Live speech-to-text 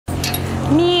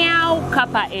Meow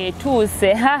Kapa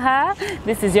etuse. Haha.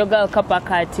 This is your girl Kapa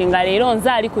Kati. Nga lero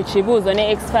nzaali ku kibuuzo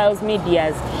ne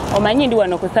XFilesMedias. Omanyi ndi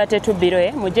wano ku 32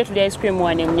 biro mujje tulya ice cream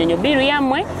wane mnyonyo biru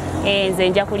yammwe. Nze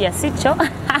nja kulya sicho.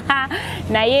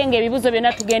 Naye ng'ebibuuzo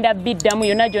byonna tugenda biddamu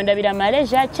yonna gy'ondabira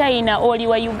Malaysia, China, oli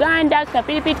wa Uganda,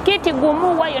 Kapilipiti kiti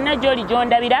gumuwa yonna gy'oli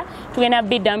gy'ondabira tugenda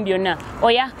biddamu byonna.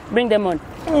 Oya, bring them on.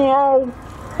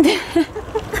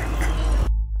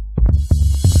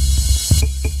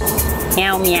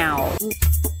 Meow meow.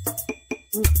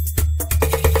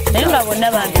 Nenga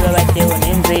bonna bambi babaddewo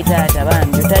nenze taata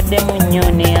bambi otaddemu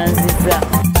nnyo neyanziza.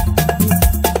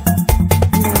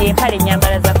 Empale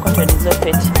ennyambala za cotton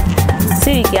zopeti.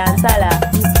 Siri ya nsala.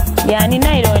 Yani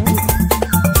nylon.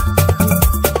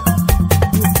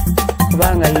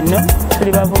 Kubanga yuno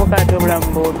tuli bavubuka ate obulamu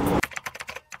bwolu.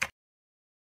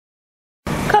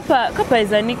 Kapa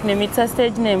is a nickname, it's a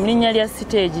stage name. Linnya lya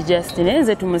stage Justin.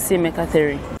 Nze tumusiime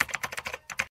Catherine.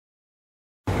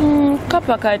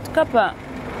 Kapa.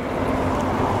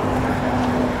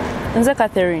 Nze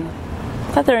Catherine.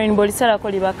 Catherine bw'olisalako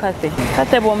liba Kathe.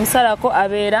 Kathe bw'omusalako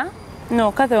abeera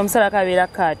Kathe bw'omusalako abeera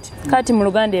Kati. Kati mu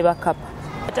Luganda eba Kapa.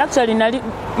 Actually nali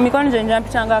mikono gye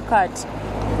njampitanga Kati.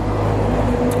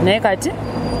 Naye kati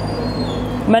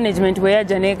management bwe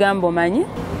yajja n'egamba omanyi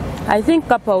I think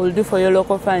Kapa will do for your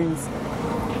local fans.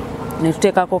 Ne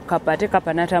tuteekako Kapa. Ate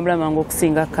Kapa n'atambula mangu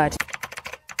okusinga Kati.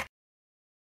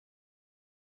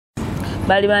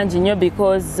 Bali bangi nnyo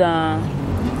because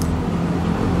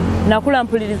nakula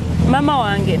mpuliriza mama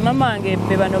wange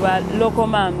be bano ba local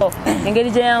mama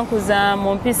engeri gye yankuza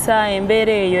mu mpisa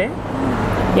embeera eyo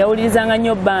yawulirizanga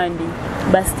nnyo bandi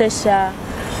Bastesha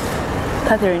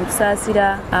Catherine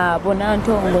Kusaasira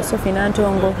Bonantongo Sophie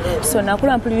Nantongo so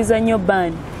nakula mpuliriza nnyo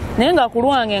bandi naye nga ku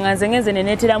lwange nga nze ngenze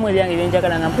neneeteramu ebyange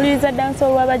byenjagala nga mpuliriza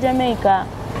dancehall w'aba Jamaica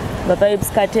ba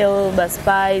Vibes Cartel ba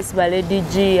Spice ba Lady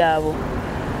G abo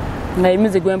nga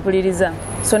music gwempuliriza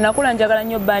so nakula njagala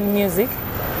nnyo band music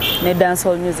ne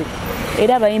dancehall music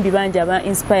era abayimbi bangi aba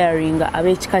inspiring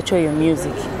ab'ekika ky'oyo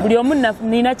music buli omu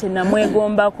nina kye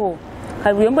namwegombako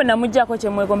kati buli omu namuggyako kye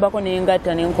mwegombako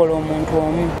nengatta nenkola omuntu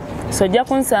omu so ojja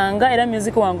kunsanga era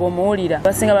music wange omuwulira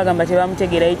basinga bagamba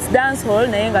tebamutegeera its dancehall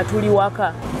naye nga tuli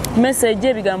waka message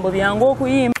ebigambo byange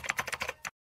okuyimba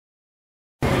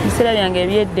biseera byange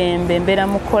ebyeddembe mbeera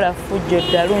mu kukola fujjo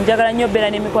ddalu njagala nnyo beera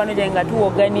n'emikwano gyange nga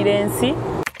tuwoganira ensi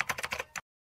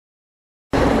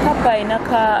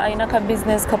Ainaka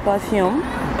business ka perfume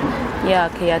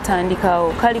yake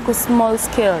yatandikawo kali ku small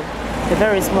scale a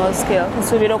very small scale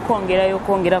nsuubira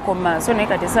okwongerako maaso naye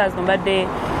kati esaazi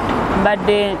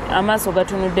mbadde amaaso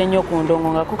gatunudde nnyo ku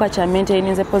ndongo nga ko kakya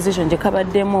maintaininze position gye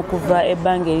kabaddemu okuva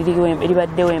ebbanga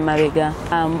eribaddewo emabega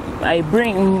I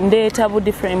bring ndeeta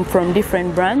from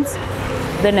different brands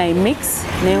then I mix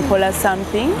nenkola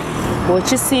something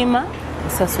bw'okisiima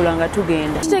osasula nga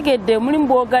tugenda kitegedde omulimu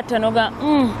bw'ogatta noga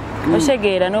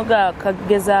oshegeera noga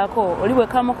kagezaako oli bwe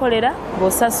kamukolera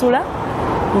bw'osasula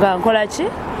nga nkola ki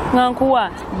nga nkuwa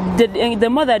the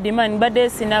more the demand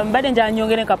mbadde njala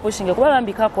nyongere nkapushinge kuba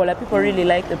bambi kakola people really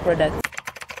like the product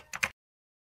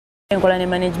enkola ne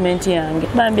management yange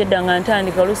bambi edda nga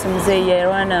ntandika oluusi muzeeyi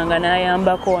yarwananga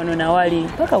n'ayambako wano nawali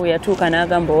paka bwe yatuuka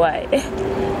n'agamba owaaye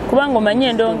kubanga omanyi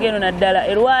endongo eno naddala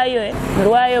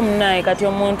erwayo munaaye kati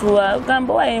omuntu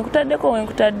agamba waaye nkutaddeko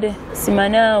wenkutadde sima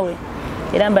naawe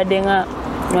era mbadde nga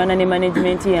nwana ne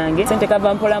management yange sente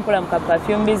kava mpolampola mu ka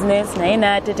perfume business naye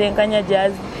n'atetenkanya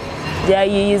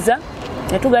gyayiyiza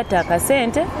ne tugatta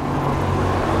akasente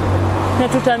ne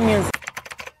tuta music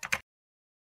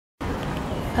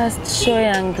first show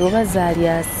yange oba zaali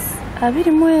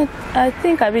I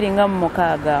think 26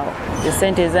 awo the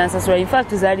sente ezansasula in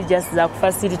fact zaali just za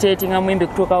kufacilitatinga mwimbi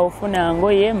kutuuka ofuna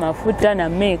ngoye mafuta na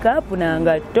makeup na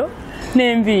ngatto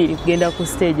n'enviiri kugenda ku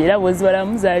stage era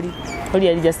bwozibalamu zaali oli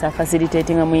yali just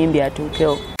facilitatinga mwimbi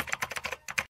atuukewo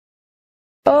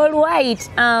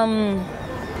alright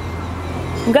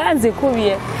nga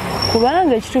nzikubye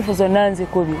kubanga ekituufu zonna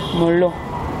nzikubye mulo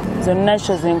zonna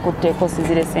kyo zenkutteeko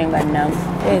siziresenga nnamu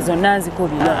zonna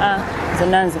nzikubye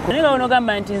zonna nzikubye naye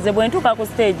onogamba nti nze bwe ntuuka ku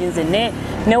stage nze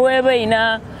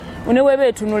neweeba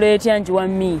etunula etya njiwa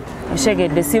mi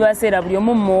oshegedde sibaseera buli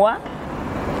omu mmuwa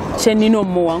kyennina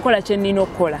omuwa nkola kyennina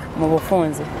okukola mu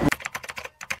bufunze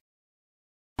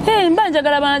mba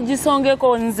njagala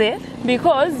bagisongeko nze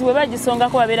because bwe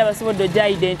bagisongako babeera basobodde ojja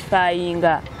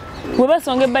identifyinga bwe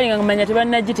basonga ebbali nga manya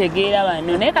tebannagitegeera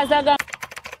bano naye kasaga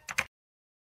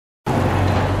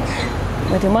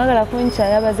temwagala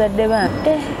kunkyaya abazadde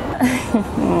bange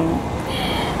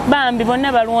bambi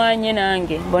bonna balwanye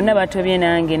nange bonna batobye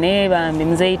nange naye bambi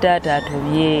muzeeyi taata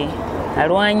atobye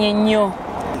alwanye nnyo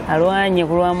alwanye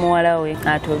kulwa muwala we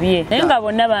atobye naye nga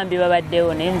bonna bambi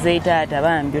babaddewo naye nze taata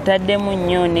bambi otaddemu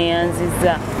nnyo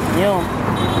neyanziza nnyo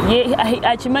ye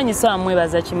akimanyi so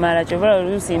amwebaza kimala kyova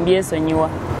oluusi mbyesonyiwa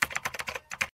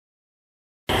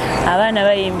abaana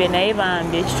bayimbe naye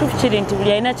bambi ekituufu kiri nti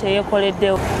buli alina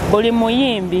kyeyekoleddewo buli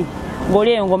muyimbi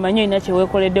ng'oli eyo ng'omanyi olina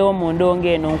kyeweekoleddewo mu ndongo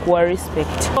eno nkuwa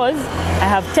respect because I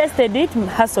have tested it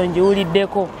haso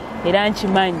njiwuliddeko era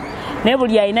nkimanyi naye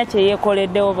buli alina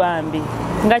kyeyeekoleddewo bambi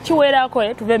nga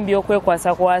kiwerako tuve mu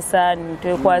byokwekwasa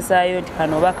twekwasaayo nti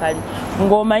kano oba kali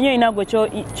ng'omanyi olina gwe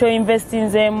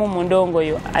kyoinvestinzeemu mu ndongo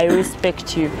yo I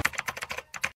respect you.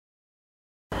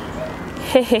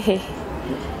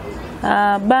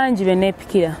 Bangi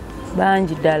beneepikira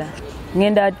bangi ddala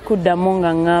ngenda kuddamu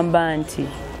nga ŋŋamba nti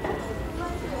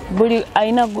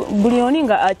buli oni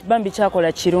nga bambi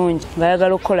kyakola kirungi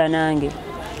ng'ayagala okukola nange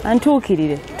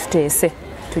antuukirire tuteese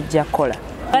tujja kukola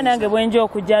nange bwenja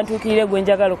okujja ntuukirire gwe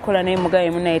njagala okukola naye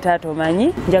mugaye munaye taata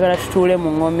omanyi njagala tutuule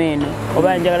mu ngoma eno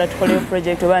oba njagala tukoleyo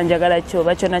project oba njagala ki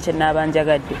oba kyonna kye naaba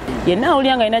njagadde yenna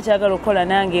awulira nga alina kyagala okukola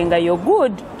nange nga yo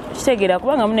good kitegeera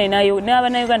kubanga munaye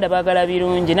n'Abannayuganda baagala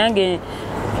birungi nange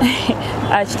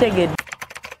akitegedde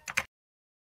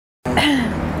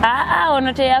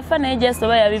ono teyafa naye just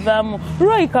oba yabivaamu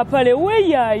Roy Kapale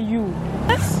where are you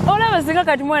olaba singa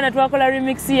kati mwana twakola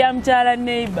remix ya mukyala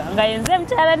neighbor nga yenze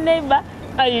mukyala neighbor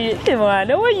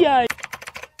mwana where are you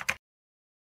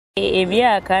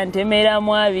emyaka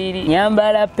ntemeramu 2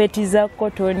 nyambala peti za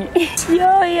kotoni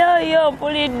yo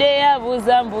mpulidde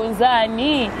yabuuza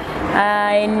mbunzaani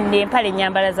empale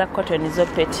nyambala za kotoni zo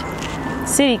peti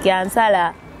siriki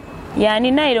ansala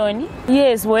yani nylon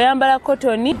yes bw'oyambala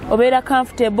kotoni obeera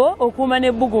comfortable okuuma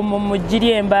n'ebbugumu mu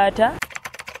giri embaata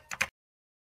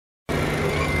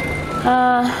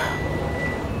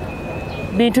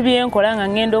bintu byenkola nga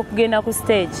ngenda okugenda ku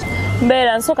stage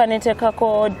mbeera nsooka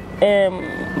neteekako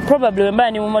probably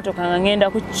wemba ni mu motoka nga ngenda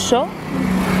ku show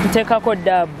nteekako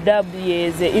dub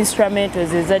yeze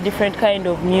instrumentals eza different kind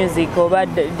of music oba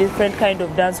different kind of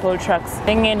dancehall tracks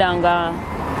engenda nga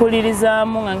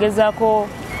mpulirizamu nga ngezaako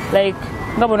like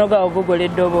nga bonoga ogogola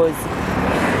eddoboozi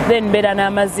then mbeera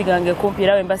n'amazzi gange kumpi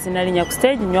era wemba sinalinya ku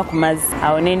stage nywa ku mazzi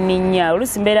awo nenninya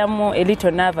oluusi mbeeramu a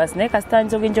little nervous naye kasita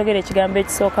njogera ekigambo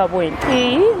ekisooka bwe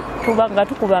nti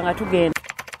tukuba nga tugenda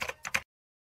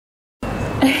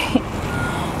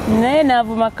naye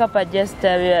naavuma Kapa just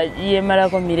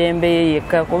yemalako mirembe ye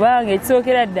yekka kubanga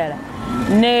ekisookera ddala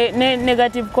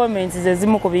negative comments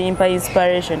zezimu kubimpa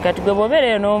inspiration kati gwe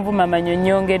bwobeereyo n'onvuma manyo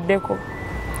nnyongeddeko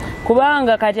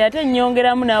kubanga kati ate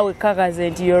nnyongeramu naawe kakaze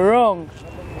nti you're wrong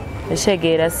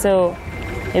eshegeera so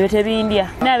ebyo tebindya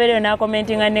naabeereyo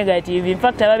n'akomentinga negative in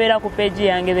fact ababeera ku page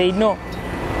yange they know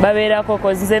babeerako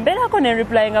kozi nze mbeerako ne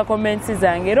replyinga comments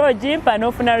zange era ogimpa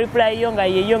n'ofuna reply yo nga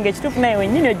yeyo ng'ekituufu naye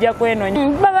wennyini ojja kwenonya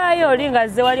babaayo oli nga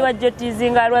zze wali wajja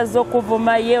tizinga alwazza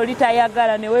okuvuma ye oli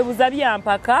tayagala ne weebuza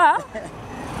byampaka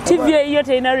TV eyo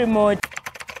terina remote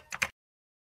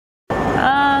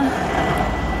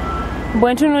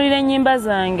bwe ntunuulira ennyimba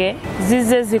zange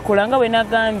zizze zikula nga bwe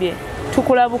nagambye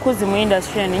tukula bukuzi mu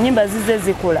industry eno ennyimba zizze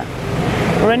zikula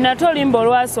olwenate oluyimba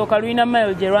olwasooka lulina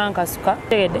mailo gye lwankasuka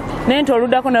naye nti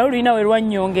oluddako nalwo lulina we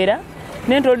lwannyongera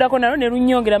naye nti oluddako nalwo ne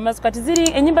lunnyongera maaso kati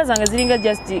ennyimba zange ziringa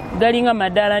just galinga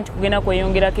madaala nti kugenda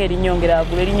kweyongerako erinnyongera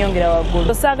waggulu erinnyongera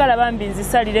waggulu saagala bambi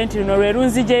nzisalire nti luno lwe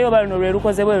lunzijeyo oba luno lwe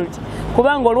lukoze bwe luti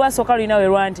kubanga olwasooka lulina we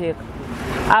lwanteeka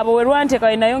abo we lwanteeka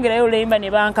we nayongerayo oluyimba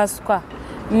ne bankasuka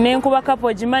nenkuba Kapa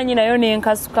ogimanyi nayo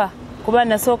nenkasuka kuba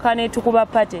nasooka netukuba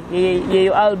pate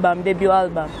yeyo album debut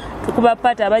album tukuba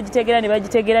pate abagitegeera ne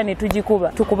bagitegeera ne tugikuba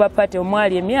tukuba pate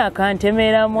omwali emyaka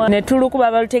ntemeramu ne tulukuba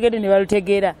abalutegeera ne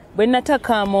balutegeera bwe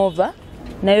nataka amova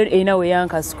nayo erina we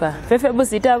yankasuka fefe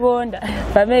busi tagonda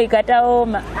family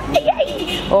kataoma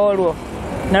olwo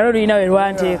nalwo lulina we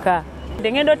lwanteeka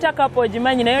ngendo Kapa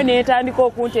ogimanyi nayo neetandika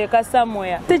okunteeka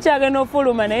somewhere sikyagenda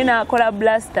ofuluma naye nakola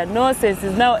blaster no sense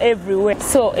is now everywhere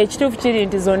so ekituufu kiri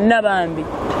nti zonna bambi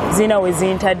zina we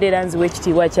zintadde era nziwa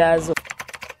ekitiibwa kyazo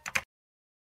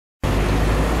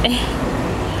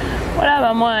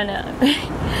olaba mwana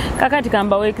kakati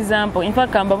kambawo example in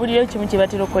fact kamba buliro kimu kye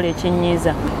batera okukola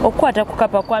ekinyiiza okukwata ku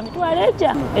Kapa kwa mitwalo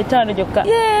ejja 5 gyokka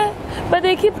yeah but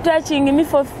they keep touching me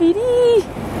for free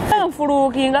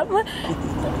nfuluukinga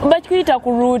bakiyita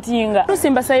ku routinga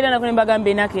tusimba sayira nako ne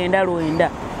mbagambe nakenda lwenda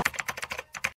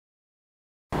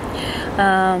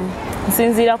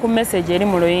nsinziira ku message eri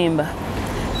mu luyimba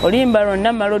oluyimba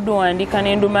lwonna mmala oduwandiika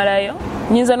ne ndumalayo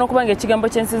nyinza n'okubanga ekigambo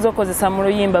kye nsinza okukozesa mu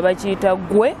luyimba bakiyita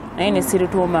ggwe naye ne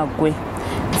sirituuma ggwe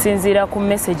nsinziira ku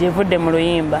message evudde mu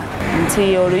luyimba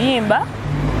nti oluyimba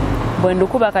bwe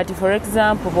ndukuba kati for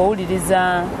example bw'owuliriza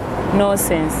no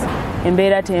sense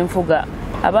embeera tenfuga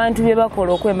abantu bye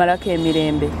bakola okwemalako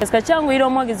emirembe kyanguira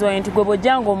omwagizi waye nti gwe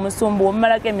bw'ojjanga omusumbu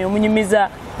omumalako emirembe omunyumiza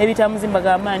ebitamuzimba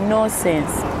gamba no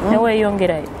sense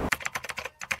neweeyongerayo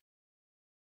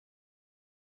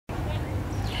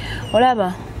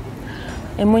olaba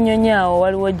emunyonyaawo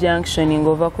waliwo junction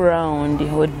ng'ova ku round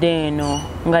odde eno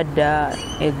ngadda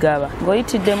eggaba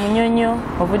ng'oyitidde munyonyo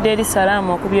ovudde eri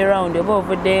salaamu okubye round oba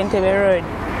ovudde Entebbe road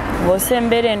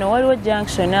ng'osembera eno waliwo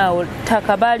junction awo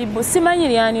ttaka baali simanyi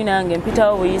lyani nange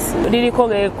mpitawo buyisi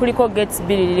kuliko gates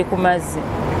bbiri liri ku mazzi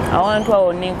awantu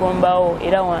awo negombawo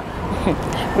era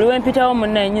buli wempitawo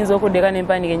munnaye nyinza okuddeka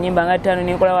nempandika ennyimba nga 5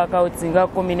 nekola workouts nga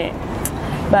 10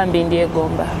 bambi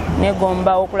ndyegomba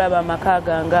negomba okulaba amaka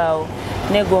gange awo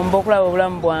negomba okulaba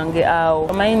obulamu bwange awo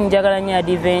omanyi njagala nnyo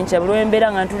adventure buli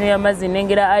wembeera nga ntunira amazzi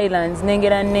nengera islands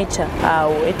nengera nature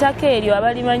awo ettaka eryo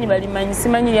abalimanyi balimanyi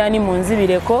simanyi lyani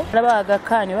munzibireko laba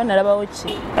agakaani oba nalabawo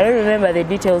ki I don't remember the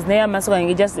details naye amaaso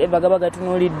gange just gaba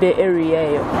gatunuulidde area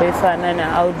eyo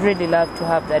efaanana I would really love to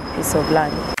have that piece of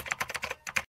land.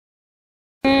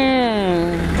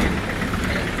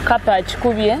 Kapa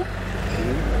akikubye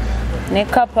ne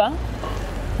Kapa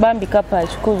bambi Kapa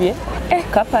akikubye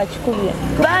Kapa akikubye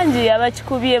bangi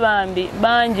abakikubye bambi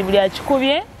bangi buli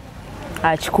akikubye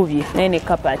naye ne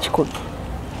Kapa akikubye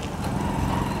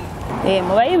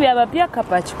mu bayimbi abapya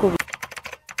Kapa akikubye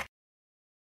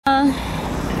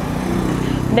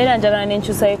mbeera njagala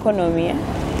nenkyusa economy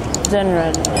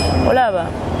generally olaba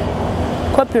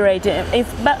copyright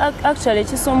actually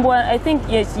ekisumbwa I think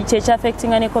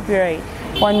kyekyafectinga ne copyright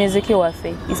wa music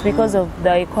waffe is because of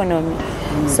the economy.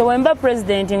 So when ba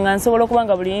president nga nsobola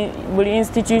okubanga buli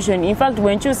institution in fact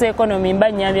when choose economy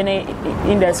mba nyambye ne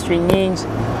industry nyingi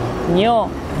nyo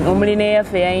omuli ne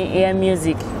yaffe ya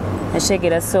music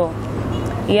ashegera so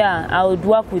yeah I would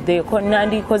work with the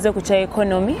nandikoze ku kya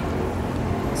economy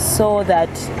so that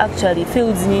actually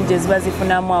fields nyingi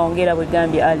zibazifunamu awongera bwe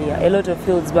gambye earlier a lot of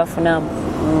fields bafunamu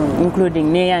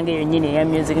including ne yange yonyine ya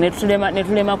music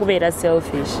netulema kubeera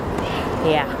selfish.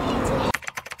 Yeah.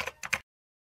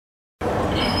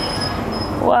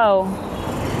 Wow.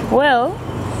 Well,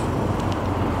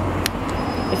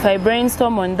 if I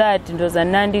brainstorm on that, ndoza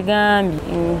nandigambi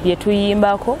bye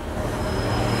tuyimbako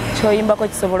kyoyimbako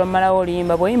kisobola omalawo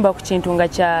oluyimba bw'oyimba ku kintu nga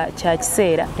kya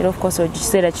kiseera era of course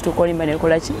kiseera kituuka olimba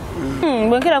nekola ki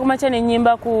bwenkera ku makya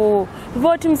nenyimba ku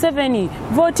vote Museveni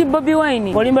vote Bobi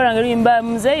Wine olimba lwange luyimba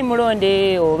Muzeeyi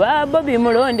mulonde oba Bobi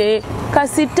mulonde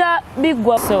kasita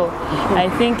bigwa so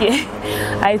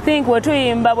I think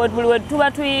wetuyimba bwe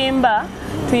tuba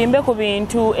tuyimbe ku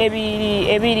bintu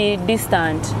ebiri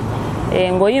distant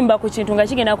ng'oyimba ku kintu nga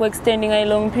kigenda ku extending a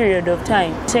long period of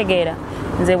time tegeera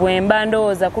nze bwemba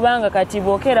ndowooza kubanga kati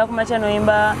bw'okeera ku makya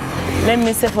noyimba let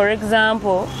me say for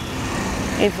example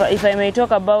if I may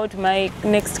talk about my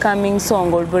next coming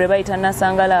song olubule bayita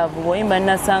Nasanga Love bw'oyimba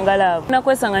Nasanga Love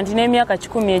nakwesanga nti n'emyaka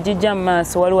 10 egijja mu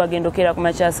maaso waliwo agenda okeera ku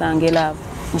makya asange love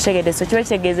nshegedde so kiba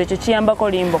kitegeeza ekyo kiyambako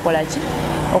oluyimba okola ki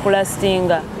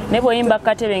okulastinga ne bw'oyimba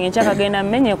katebe ng'enkya kagenda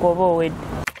mmenyeko oba owedde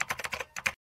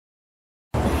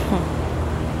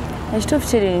ekituufu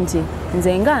kiri nti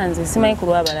nze nga nze simanyi ku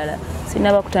lw'abalala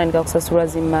sinaba kutandika kusasulwa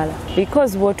zimmala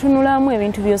because bw'otunulamu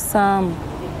ebintu by'ossaamu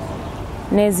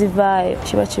n'ezivaayo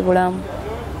kiba kibulamu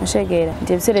oshegeera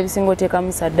nti ebiseera ebisinga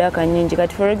oteekamu saddaaka nnyingi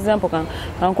kati for example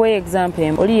kankuweyo example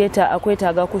emu oli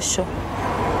akwetaaga ku show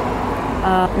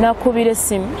nakubira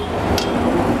essimu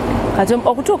kati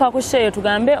okutuuka ku show eyo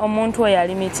tugambe omuntu oyo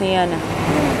ali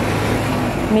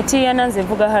Mitiyana nze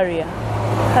nvuga Harrier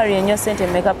nnyo ssente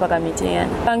mmeka paka Mitiyana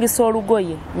pangisa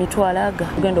olugoye mitwalaga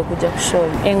ogenda okujja ku show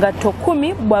engatto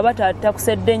 10 bw'aba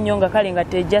takusedde nnyo nga kale nga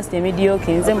te just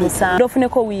emidioke nze musanvu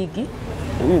ofuneko wiigi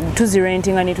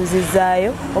tuzirentinga ne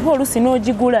tuzizaayo oba olusi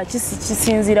n'ogigula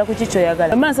kisinziira ku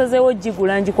kikyoyagala amansazeewo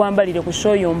ogigula ngikwambalire ku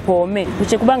show yo mpoome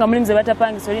kubanga mulimu ze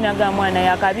batapangisa olinaga mwana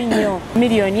yakabi nnyo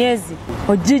miliyoni ezi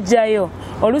ogijjayo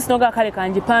olusi noga kale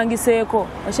kangipangiseeko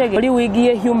oshege oli wiigi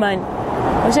ye human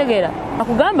oshegera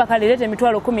akugamba kale leeta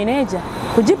emitwalo 10 neja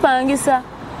kugipangisa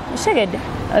oshegedde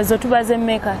ezo tubaze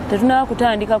mmeka tetunaba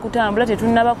kutandika kutambula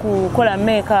tetunaba kukola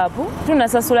makeup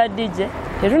tunasasula DJ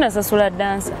tetunasasula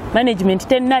dancer management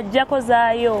tenajjako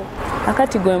zaayo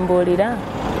akati gwembolira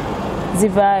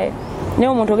zivaayo ne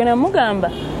omuntu ogenda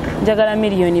mugamba njagala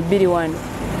miliyoni 2.1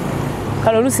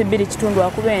 kale olusi 2.2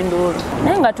 akuba enduulu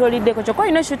naye nga toliddeko kyokka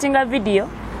olina shootinga video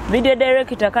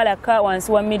director kalaka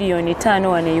wansi wa miliyoni 5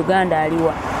 wane Uganda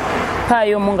aliwa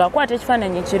payo munga akwata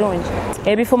ekifaananyi ekirungi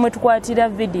ebifo mwe tukwatira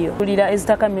video tulira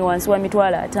ezitakami wansi wa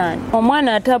mitwalo 5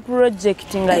 omwana ata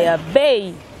project nga ya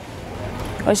bay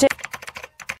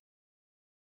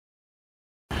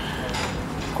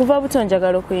kuva buto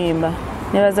njagala okuyimba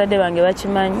ne bazadde bange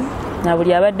bakimanyi na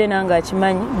buli abadde nange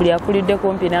akimanyi buli akulidde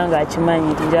kumpi nange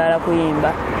akimanyi nti njagala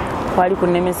kuyimba kwali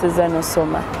kunnemeseza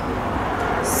nosoma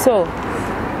so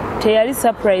teyali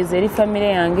surprise eri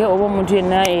family yange oba omuntu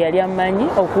yenna eyali amanyi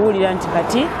okuwulira nti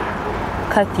kati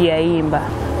Kathy yayimba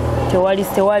tewali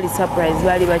surprise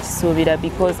bali bakisuubira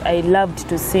because I loved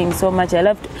to sing so much. I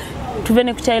loved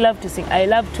to sing. I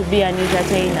love to be an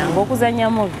entertainer. Ngokuzanya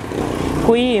movie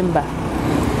kuyimba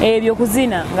ebyo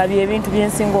kuzina nga bye bintu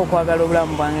byensinga okwagala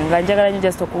obulamu bwange nga njagala nnyo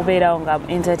just okubeerawo nga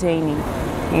entertaining.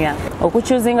 Yeah.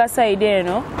 Okuchuzinga side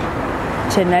eno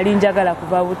kye nali njagala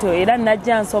kuva buto era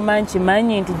najja nsoma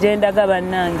nkimanyi nti gye ndaga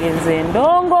bannange nze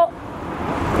ndongo.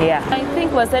 Yeah. I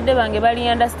think bazadde bange bali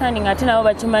understanding ate nabo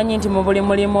bakimanyi nti mu buli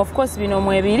mulimu of course bino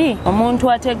mwebiri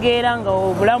omuntu ategeera nga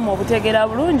obulamu obutegeera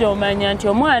bulungi omanya nti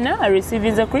omwana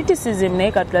receiving the criticism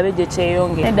naye katulabe gye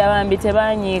kyeyonge nedda bambi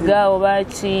tebanyiiga oba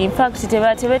ki in fact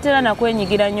tebetera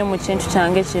nakwenyigira nnyo mu kintu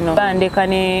kyange kino bandeka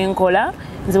ne nkola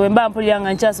nze bwe mba mpulira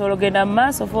nga nkyasobola ogenda mu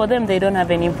maaso for them they don't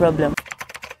have any problem.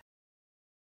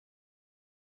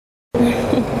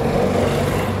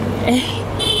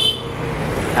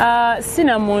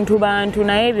 Sina muntu bantu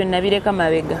naye byonna bireka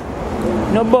mabega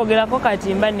noboogerako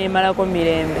kati mba nemalako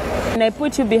mirembe. And I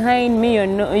put you behind me,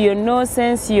 you're no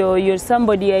sense, you're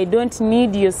somebody I don't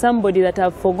need, you're somebody that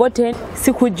I've forgotten.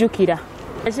 Sikujjukira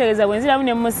kitegeeza bwe nziramu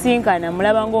ne musinkana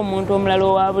mulaba ng'omuntu omulala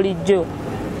owa bulijjo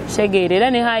shegeera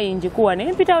era ne hayi njikuwa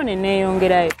naye mpitawo ne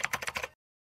neeyongerayo.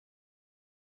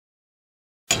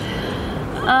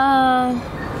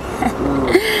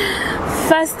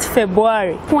 1st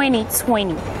February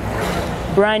 2020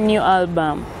 brand new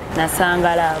album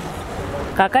Nasanga Love.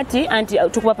 Kakati anti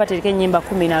tukuba paterike ennyimba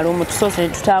 11 tusoose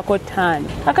tutaako 5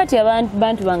 kakati abantu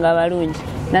bange abalungi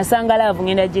Nasanga Love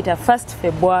ngenda gita 1st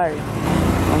February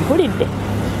mpulidde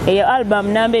eyo album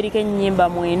namba eriko ennyimba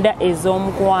 9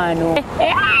 ez'omukwano.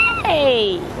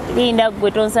 Linda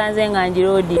gwe tonsanze nga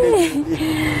njirodi.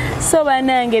 So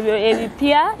banange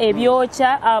ebipya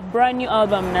ebyokya a brand new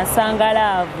album Nasanga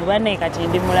Love banaye kati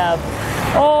ndi mu love.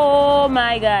 Oh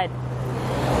my god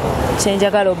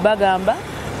kyenjagala obbagamba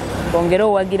bongera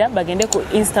owagira bagende ku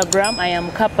Instagram I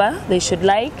am Kapa, they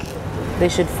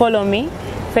should follow me.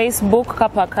 Facebook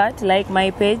Kapa Cat, like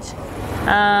my page.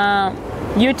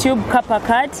 YouTube Kapa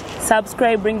Cat,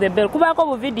 subscribe, ring the bell. Kubako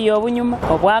bu video obunyuma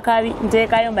obwakabi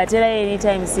nteekayo mbaterayo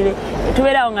anytime sire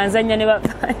tubeerawo nga nzanya ne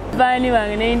bafani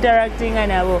bange ne interacting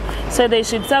nabo, so they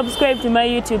should subscribe to my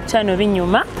YouTube channel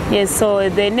binyuma. Yes, so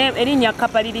the name erinya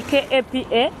Kapa liri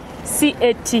KAPA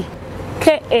CAT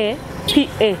KAPA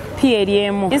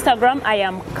PRM. Instagram I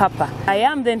am Kapa, I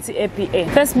am then CAPA.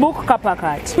 Facebook Kapa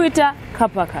Cat, Twitter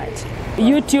Kapa Cat,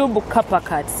 YouTube Kapa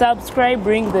Cat. Subscribe,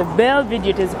 ring the bell,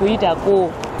 video tezikuyita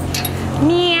ko.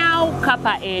 Meow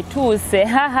Kapa etuse.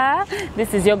 Haha,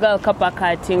 this is your girl Kapa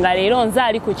Cat. Nga leero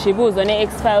nzaali ku kibuuzo ne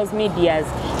XFilesMedias.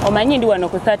 Omanyi ndi wano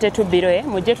ku 32 biro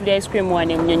mujje tuli ice cream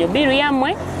wane mnyonyo biru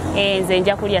yammwe nze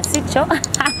nja kulya sicho.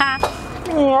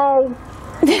 Meow.